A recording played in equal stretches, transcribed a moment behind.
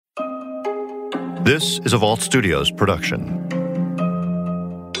This is a Vault Studios production.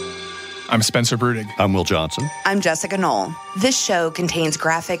 I'm Spencer Brudig. I'm Will Johnson. I'm Jessica Knoll. This show contains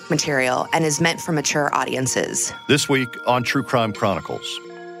graphic material and is meant for mature audiences. This week on True Crime Chronicles.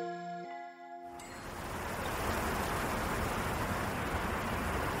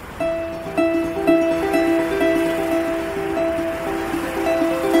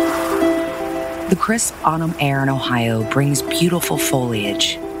 The crisp autumn air in Ohio brings beautiful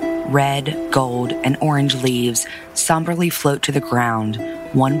foliage. Red, gold, and orange leaves somberly float to the ground,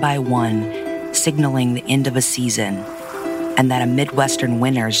 one by one, signaling the end of a season, and that a Midwestern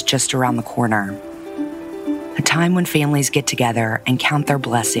winter's just around the corner. A time when families get together and count their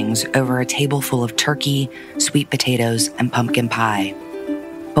blessings over a table full of turkey, sweet potatoes, and pumpkin pie.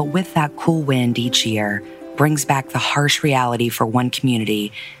 But with that cool wind each year brings back the harsh reality for one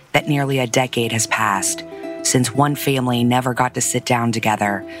community that nearly a decade has passed since one family never got to sit down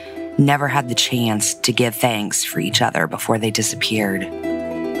together, never had the chance to give thanks for each other before they disappeared.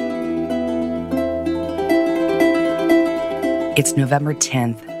 It's November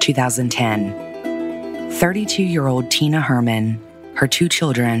 10th, 2010. 32-year-old Tina Herman, her two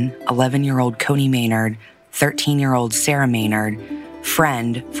children, 11-year-old Coney Maynard, 13-year-old Sarah Maynard,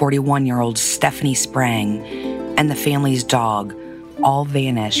 friend, 41-year-old Stephanie Sprang, and the family's dog, all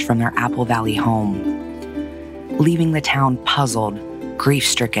vanished from their Apple Valley home, leaving the town puzzled,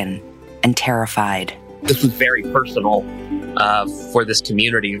 grief-stricken, and terrified. This was very personal for this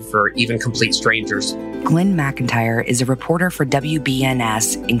community, for even complete strangers. Glenn McIntyre is a reporter for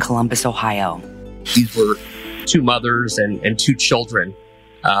WBNS in Columbus, Ohio. These were two mothers and two children,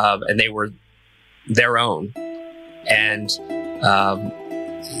 and they were their own. And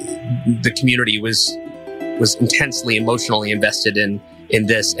the community was intensely emotionally invested in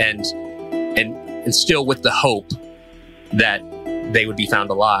this, and still with the hope that they would be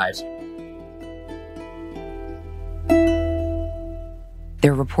found alive.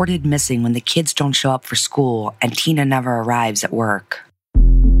 They're reported missing when the kids don't show up for school and Tina never arrives at work.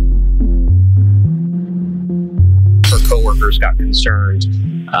 Her coworkers got concerned,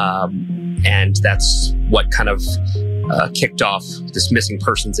 and that's what kind of kicked off this missing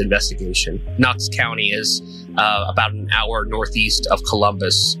persons investigation. Knox County is about an hour northeast of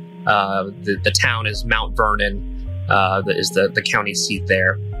Columbus. The town is Mount Vernon, is the county seat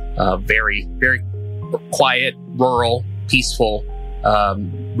there. Very, very quiet, rural, peaceful,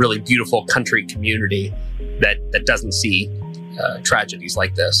 really beautiful country community that doesn't see tragedies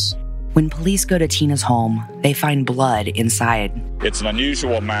like this. When police go to Tina's home, they find blood inside. It's an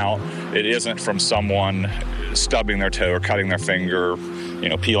unusual amount. It isn't from someone stubbing their toe or cutting their finger,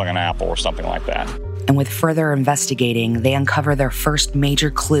 peeling an apple or something like that. And with further investigating, they uncover their first major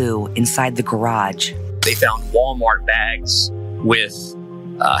clue inside the garage. They found Walmart bags with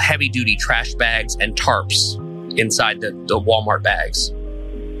heavy-duty trash bags and tarps inside the Walmart bags.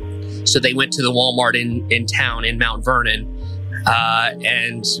 So they went to the Walmart in town in Mount Vernon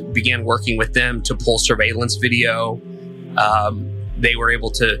and began working with them to pull surveillance video. They were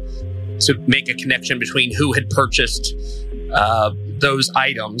able to make a connection between who had purchased those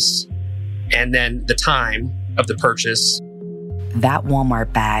items and then the time of the purchase. That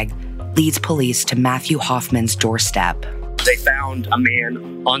Walmart bag leads police to Matthew Hoffman's doorstep. They found a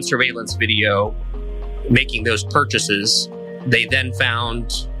man on surveillance video making those purchases. They then followed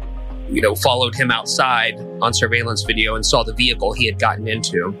him outside on surveillance video and saw the vehicle he had gotten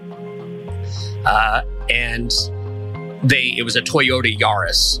into. And it was a Toyota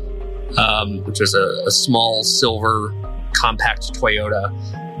Yaris, which was a small silver compact Toyota.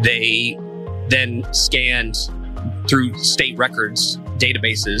 They then scanned through state records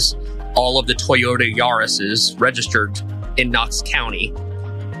databases all of the Toyota Yarises registered in Knox County,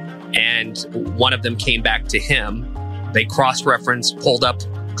 and one of them came back to him. They cross-referenced, pulled up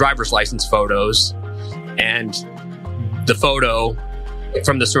driver's license photos, and the photo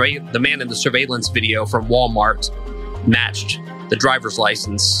from the man in the surveillance video from Walmart matched the driver's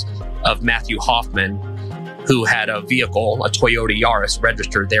license of Matthew Hoffman, who had a vehicle, a Toyota Yaris,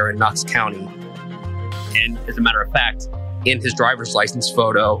 registered there in Knox County. And as a matter of fact, in his driver's license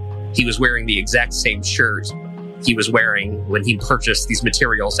photo, he was wearing the exact same shirt he was wearing when he purchased these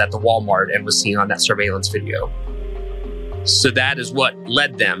materials at the Walmart and was seen on that surveillance video. So that is what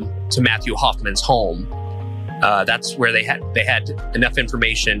led them to Matthew Hoffman's home. That's where they had enough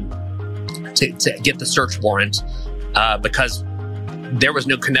information to get the search warrant, because there was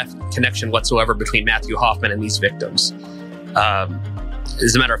no connection whatsoever between Matthew Hoffman and these victims.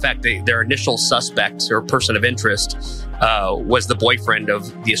 As a matter of fact, their initial suspect or person of interest was the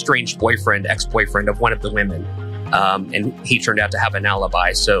estranged ex-boyfriend of one of the women. And he turned out to have an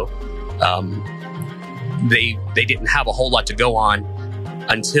alibi. So they didn't have a whole lot to go on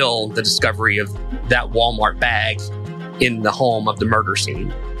until the discovery of that Walmart bag in the home of the murder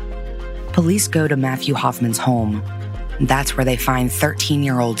scene. Police go to Matthew Hoffman's home. That's where they find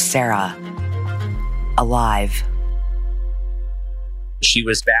 13-year-old Sarah alive. She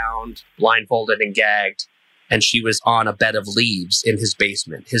was bound, blindfolded, and gagged, and she was on a bed of leaves in his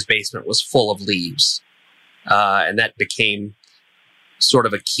basement. His basement was full of leaves. And that became sort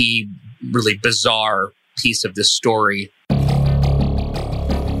of a key, really bizarre piece of this story.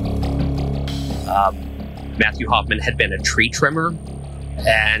 Matthew Hoffman had been a tree trimmer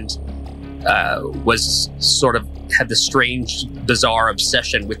and was sort of had this strange, bizarre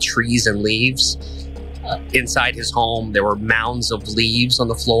obsession with trees and leaves. Inside his home, there were mounds of leaves on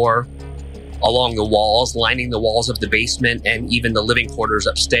the floor, along the walls, lining the walls of the basement, and even the living quarters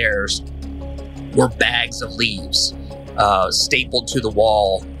upstairs were bags of leaves stapled to the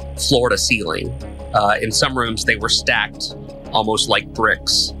wall, floor to ceiling. In some rooms, they were stacked almost like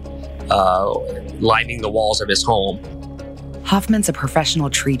bricks, lining the walls of his home. Hoffman's a professional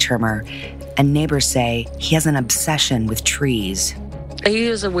tree trimmer, and neighbors say he has an obsession with trees. He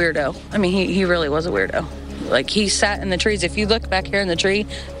is a weirdo. I mean, he really was a weirdo. Like, he sat in the trees. If you look back here in the tree,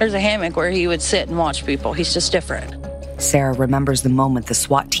 there's a hammock where he would sit and watch people. He's just different. Sarah remembers the moment the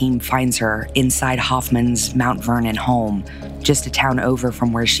SWAT team finds her inside Hoffman's Mount Vernon home, just a town over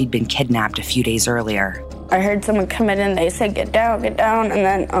from where she'd been kidnapped a few days earlier. I heard someone come in and they said, get down, and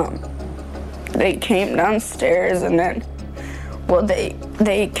then they came downstairs, and then, well,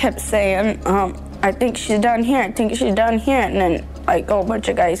 they kept saying, I think she's down here, and then like a whole bunch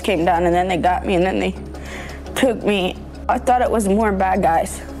of guys came down, and then they got me, and then they took me. I thought it was more bad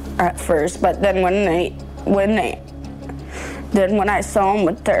guys at first, but then when I saw them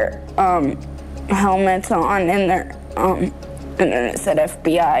with their helmets on and their and then it said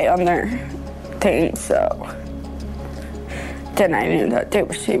FBI on their thing, so then I knew that they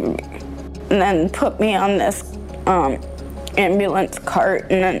were saving me. And then put me on this ambulance cart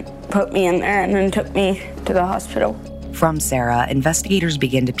and then put me in there and then took me to the hospital. From Sarah, investigators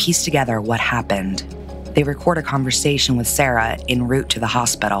begin to piece together what happened. They record a conversation with Sarah en route to the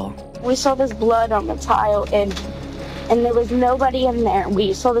hospital. We saw this blood on the tile and there was nobody in there.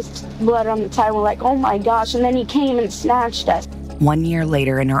 We saw this blood on the tile. We're like, oh my gosh. And then he came and snatched us. 1 year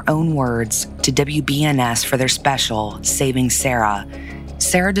later, in her own words, to WBNS for their special, Saving Sarah,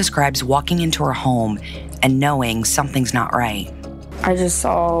 Sarah describes walking into her home and knowing something's not right. I just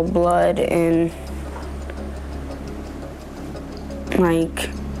saw blood and like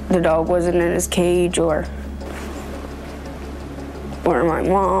the dog wasn't in his cage or my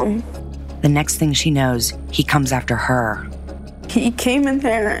mom. The next thing she knows, he comes after her. He came in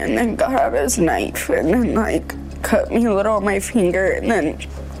there and then got out his knife and then like cut me a little on my finger and then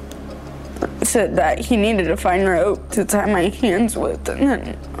said that he needed to find rope to tie my hands with, and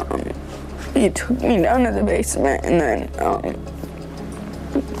then he took me down to the basement and then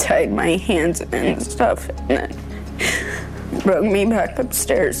tied my hands and stuff and then brought me back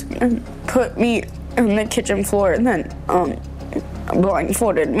upstairs and put me on the kitchen floor and then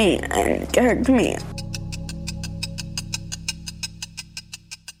blindfolded me and gagged me.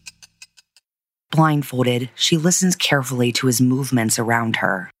 Blindfolded, she listens carefully to his movements around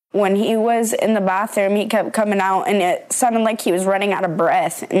her. When he was in the bathroom, he kept coming out and it sounded like he was running out of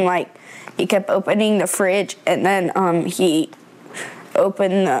breath, and like he kept opening the fridge and then he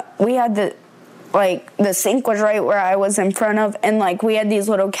opened the sink was right where I was in front of, and like we had these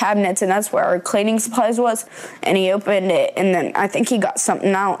little cabinets and that's where our cleaning supplies was, and he opened it and then I think he got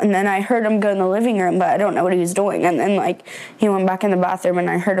something out, and then I heard him go in the living room, but I don't know what he was doing, and then like he went back in the bathroom and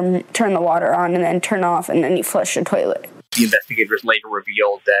I heard him turn the water on and then turn off and then he flushed the toilet. The investigators later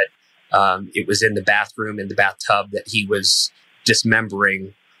revealed that it was in the bathroom, in the bathtub, that he was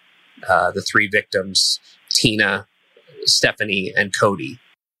dismembering the three victims, Tina, Stephanie, and Cody.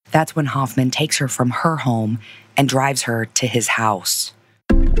 That's when Hoffman takes her from her home and drives her to his house.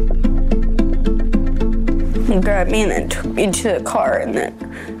 He grabbed me and then took me to the car and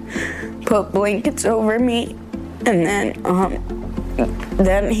then put blankets over me, and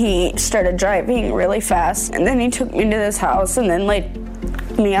then he started driving really fast, and then he took me to this house and then laid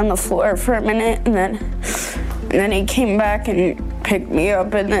me on the floor for a minute, and then he came back and picked me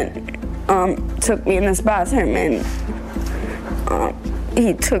up and then took me in this bathroom, and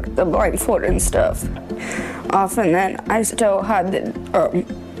he took the blindfold and stuff off, and then I still had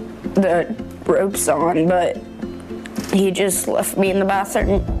the ropes on, but he just left me in the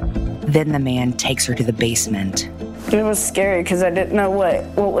bathroom. Then the man takes her to the basement. It was scary because I didn't know what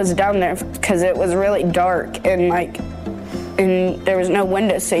was down there because it was really dark, and like and there was no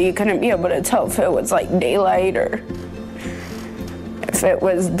windows, so you couldn't be able to tell if it was like daylight or if it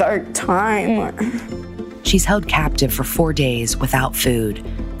was dark time. She's held captive for 4 days without food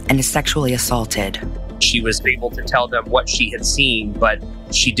and is sexually assaulted. She was able to tell them what she had seen, but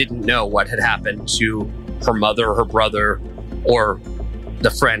she didn't know what had happened to her mother, her brother, or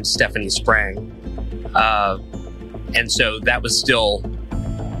the friend Stephanie Sprang. And so that was still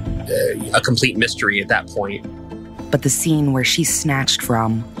a complete mystery at that point. But the scene where she's snatched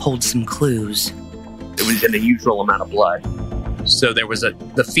from holds some clues. It was an unusual amount of blood. So there was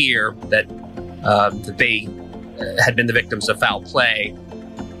the fear that they had been the victims of foul play,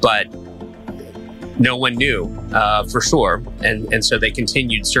 but no one knew for sure. And so they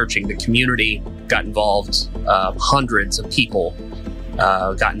continued searching. The community got involved. Hundreds of people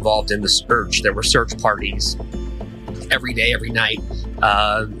got involved in the search. There were search parties every day, every night.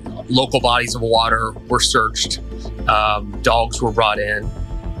 Local bodies of water were searched. Dogs were brought in.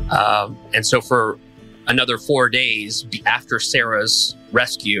 And so for another 4 days after Sarah's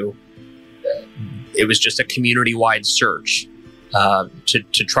rescue, it was just a community-wide search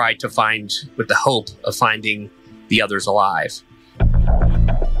to try to find, with the hope of finding the others alive.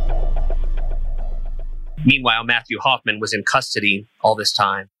 Meanwhile, Matthew Hoffman was in custody all this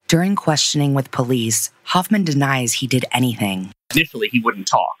time. During questioning with police, Hoffman denies he did anything. Initially, he wouldn't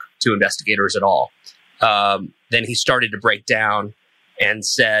talk to investigators at all. Then he started to break down and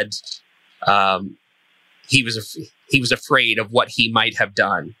said he was afraid of what he might have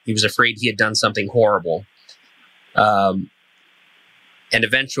done. He was afraid he had done something horrible. And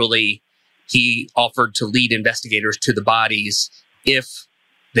eventually, he offered to lead investigators to the bodies if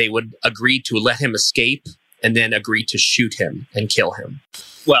they would agree to let him escape and then agree to shoot him and kill him.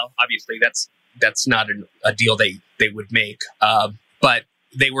 Well, obviously, that's not a deal they would make. But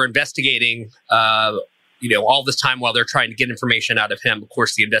they were investigating, all this time while they're trying to get information out of him. Of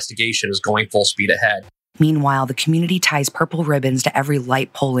course, the investigation is going full speed ahead. Meanwhile, the community ties purple ribbons to every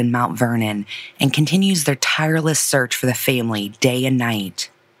light pole in Mount Vernon and continues their tireless search for the family day and night.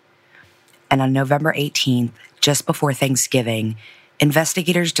 And on November 18th, just before Thanksgiving,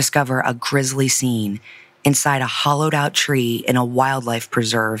 investigators discover a grisly scene inside a hollowed-out tree in a wildlife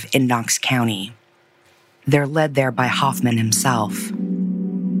preserve in Knox County. They're led there by Hoffman himself.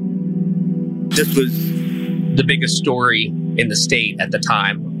 This was the biggest story in the state at the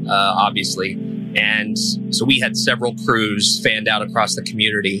time, obviously. And so we had several crews fanned out across the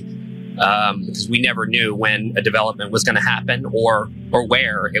community because we never knew when a development was going to happen or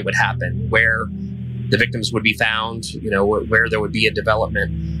where it would happen, where the victims would be found, where there would be a development.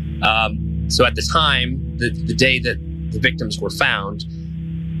 So at the time, the day that the victims were found,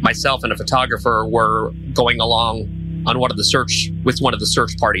 myself and a photographer were going along on one of the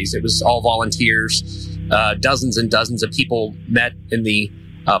search parties. It was all volunteers. Dozens and dozens of people met in the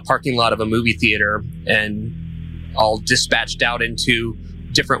parking lot of a movie theater and all dispatched out into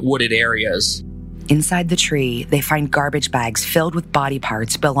different wooded areas. Inside the tree, they find garbage bags filled with body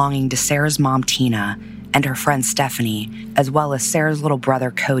parts belonging to Sarah's mom, Tina, and her friend Stephanie, as well as Sarah's little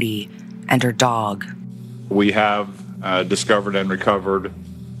brother, Cody, and her dog. We have discovered and recovered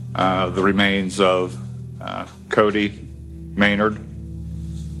the remains of Cody Maynard,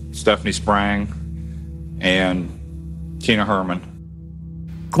 Stephanie Sprang, and Tina Herman.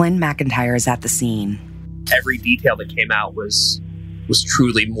 Glenn McIntyre is at the scene. Every detail that came out was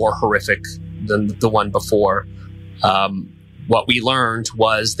truly more horrific than the one before. What we learned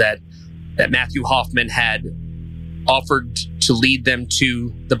was that Matthew Hoffman had offered to lead them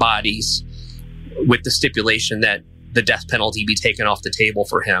to the bodies with the stipulation that the death penalty be taken off the table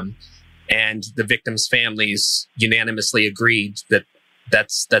for him. And the victims' families unanimously agreed that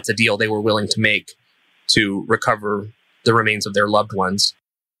that's a deal they were willing to make to recover the remains of their loved ones.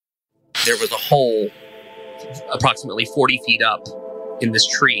 There was a hole approximately 40 feet up in this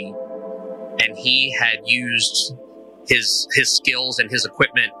tree, and he had used his skills and his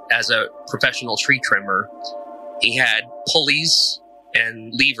equipment as a professional tree trimmer. He had pulleys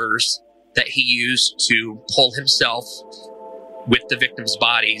and levers that he used to pull himself with the victims'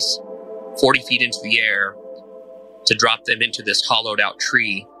 bodies 40 feet into the air to drop them into this hollowed out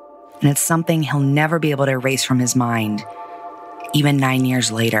tree. And it's something he'll never be able to erase from his mind, even 9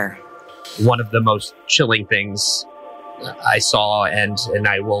 years later. One of the most chilling things I saw and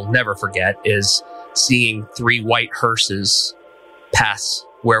I will never forget is seeing 3 white hearses pass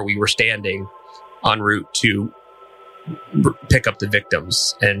where we were standing en route to pick up the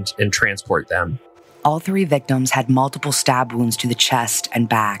victims and transport them. All 3 victims had multiple stab wounds to the chest and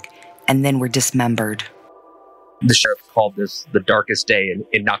back, and then were dismembered. The sheriff called this the darkest day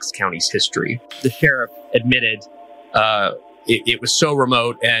in Knox County's history. The sheriff admitted it was so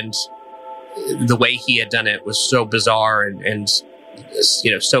remote, and the way he had done it was so bizarre and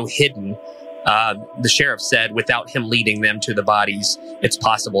so hidden. The sheriff said without him leading them to the bodies, it's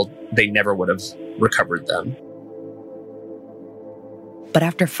possible they never would have recovered them. But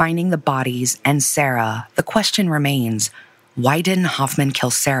after finding the bodies and Sarah, the question remains, why didn't Hoffman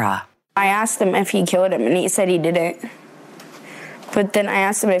kill Sarah? I asked him if he killed him, and he said he didn't. But then I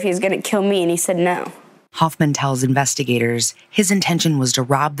asked him if he was going to kill me, and he said no. Hoffman tells investigators his intention was to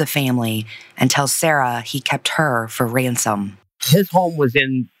rob the family and tell Sarah he kept her for ransom. His home was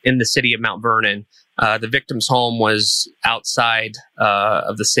in the city of Mount Vernon. The victim's home was outside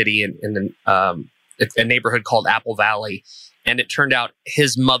of the city in a neighborhood called Apple Valley. And it turned out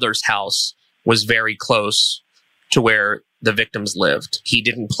his mother's house was very close to where the victims lived. He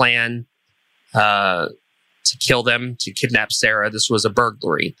didn't plan to kill them, to kidnap Sarah. This was a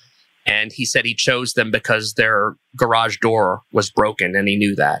burglary. And he said he chose them because their garage door was broken, and he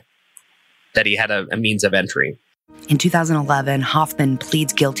knew that he had a means of entry. In 2011, Hoffman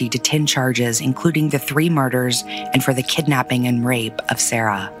pleads guilty to 10 charges, including the 3 murders and for the kidnapping and rape of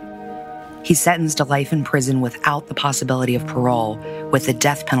Sarah. He's sentenced to life in prison without the possibility of parole, with the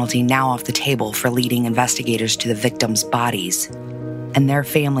death penalty now off the table for leading investigators to the victims' bodies. And their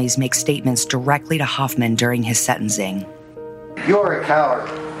families make statements directly to Hoffman during his sentencing. You're a coward.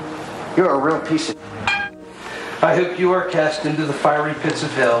 You're a real piece of... I hope you are cast into the fiery pits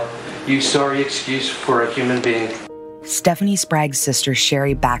of hell, you sorry excuse for a human being. Stephanie Sprague's sister,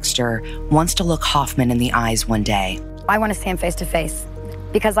 Sherry Baxter, wants to look Hoffman in the eyes one day. I want to see him face to face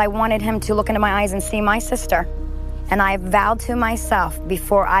because I wanted him to look into my eyes and see my sister. And I vowed to myself,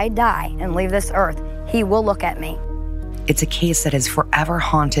 before I die and leave this earth, he will look at me. It's a case that has forever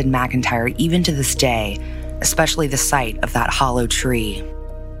haunted McIntyre, even to this day, especially the site of that hollow tree.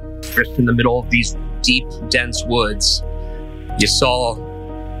 Just in the middle of these deep, dense woods, you saw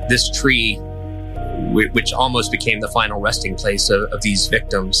this tree, which almost became the final resting place of these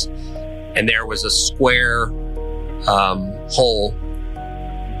victims. And there was a square hole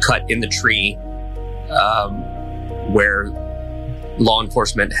cut in the tree where law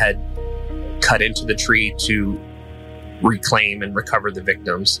enforcement had cut into the tree to reclaim and recover the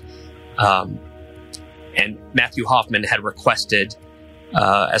victims. And Matthew Hoffman had requested,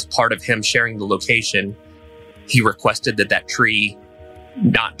 as part of him sharing the location, he requested that tree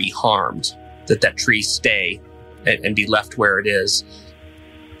not be harmed, that tree stay and be left where it is.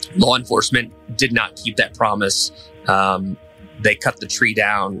 Law enforcement did not keep that promise. They cut the tree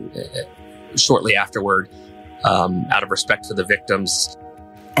down shortly afterward, out of respect for the victims.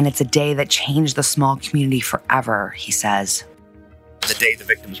 And it's a day that changed the small community forever, he says. The day the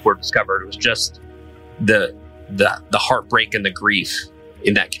victims were discovered, it was just the heartbreak and the grief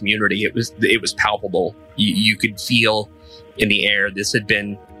in that community. It was palpable. You could feel in the air. This had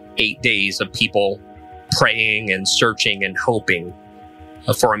been 8 days of people praying and searching and hoping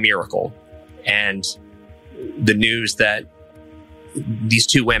for a miracle. And the news that these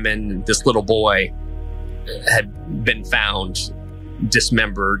 2 women, this little boy, had been found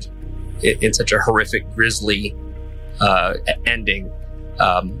dismembered in such a horrific, grisly ending,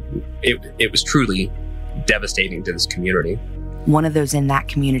 it was truly devastating to this community. One of those in that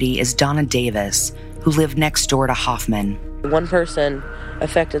community is Donna Davis, who lived next door to Hoffman. One person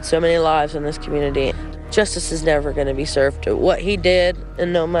affected so many lives in this community. Justice is never going to be served to what he did,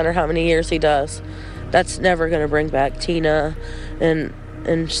 and no matter how many years he does, that's never going to bring back Tina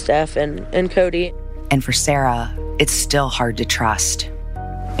and Steph and Cody. And for Sarah, it's still hard to trust.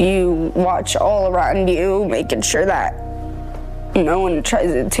 You watch all around you, making sure that no one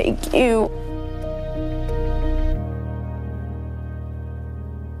tries to take you.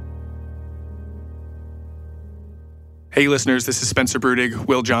 Hey listeners, this is Spencer Brudig,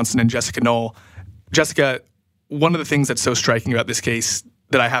 Will Johnson, and Jessica Knoll. Jessica, one of the things that's so striking about this case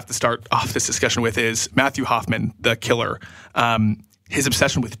that I have to start off this discussion with is Matthew Hoffman, the killer. His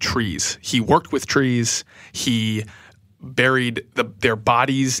obsession with trees. He worked with trees. He buried their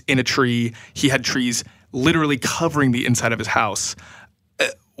bodies in a tree. He had trees literally covering the inside of his house.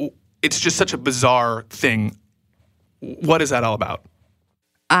 It's just such a bizarre thing. What is that all about?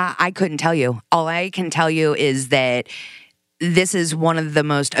 I couldn't tell you. All I can tell you is that this is one of the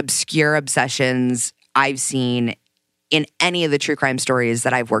most obscure obsessions I've seen in any of the true crime stories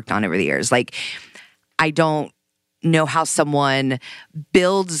that I've worked on over the years. Like, I don't know how someone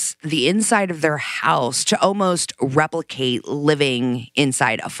builds the inside of their house to almost replicate living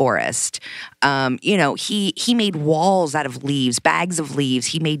inside a forest. He made walls out of leaves, bags of leaves.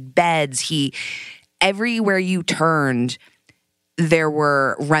 He made beds. Everywhere you turned, there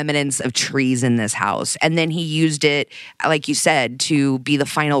were remnants of trees in this house. And then he used it, like you said, to be the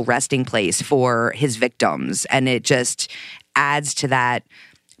final resting place for his victims. And it just adds to that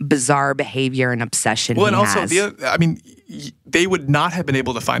bizarre behavior and obsession well, and he also, has. they would not have been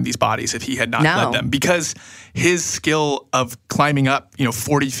able to find these bodies if he had not led them, because his skill of climbing up,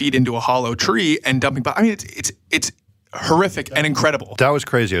 40 feet into a hollow tree and dumping bodies, it's horrific and incredible. That was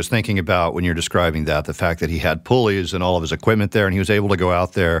crazy. I was thinking about, when you're describing that, the fact that he had pulleys and all of his equipment there, and he was able to go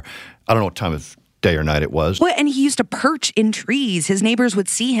out there. I don't know what time of day or night it was. Well, and he used to perch in trees. His neighbors would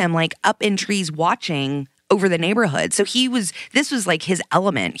see him up in trees watching over the neighborhood. So this was like his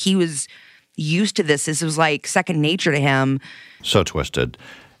element. He was used to this. This was like second nature to him. So twisted.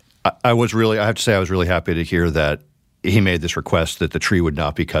 I have to say, I was really happy to hear that he made this request that the tree would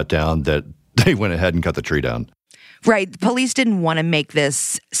not be cut down, that they went ahead and cut the tree down. Right. The police didn't want to make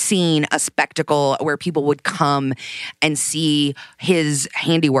this scene a spectacle where people would come and see his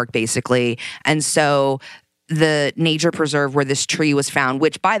handiwork, basically. And so the nature preserve where this tree was found,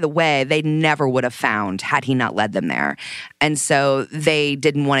 which, by the way, they never would have found had he not led them there. And so they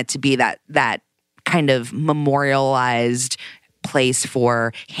didn't want it to be that kind of memorialized place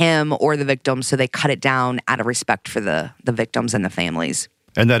for him or the victims, so they cut it down out of respect for the victims and the families.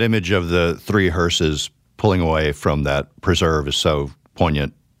 And that image of the three hearses pulling away from that preserve is so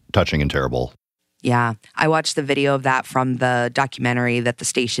poignant, touching, and terrible. Yeah. I watched the video of that from the documentary that the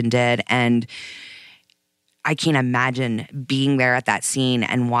station did, and I can't imagine being there at that scene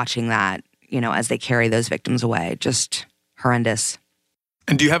and watching that, as they carry those victims away. Just horrendous.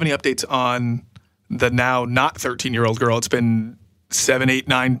 And do you have any updates on the now not 13-year-old girl? It's been 7, 8,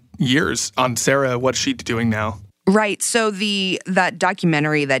 9 years on Sarah. What's she doing now? Right. So that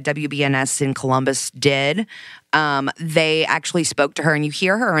documentary that WBNS in Columbus did, they actually spoke to her, and you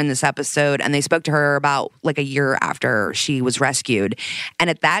hear her in this episode, and they spoke to her about a year after she was rescued. And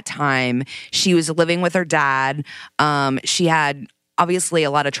at that time, she was living with her dad. She had obviously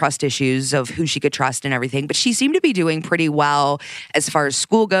a lot of trust issues of who she could trust and everything, but she seemed to be doing pretty well as far as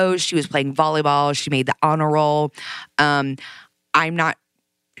school goes. She was playing volleyball. She made the honor roll. I'm not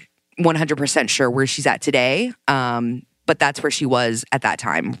 100% sure where she's at today, but that's where she was at that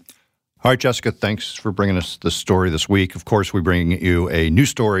time. All right, Jessica, thanks for bringing us this story this week. Of course, we bring you a new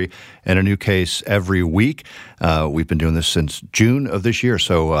story and a new case every week. We've been doing this since June of this year,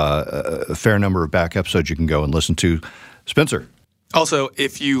 so a fair number of back episodes you can go and listen to. Spencer. Also,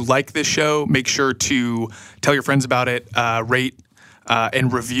 if you like this show, make sure to tell your friends about it, rate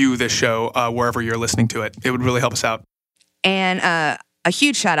and review this show wherever you're listening to it. It would really help us out. And a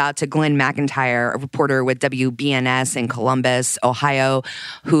huge shout out to Glenn McIntyre, a reporter with WBNS in Columbus, Ohio,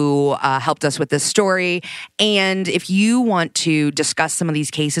 who helped us with this story. And if you want to discuss some of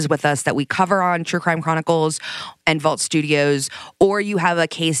these cases with us that we cover on True Crime Chronicles and Vault Studios, or you have a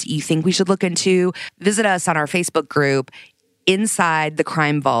case you think we should look into, visit us on our Facebook group, Inside the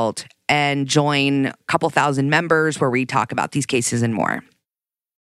Crime Vault, and join a couple thousand members where we talk about these cases and more.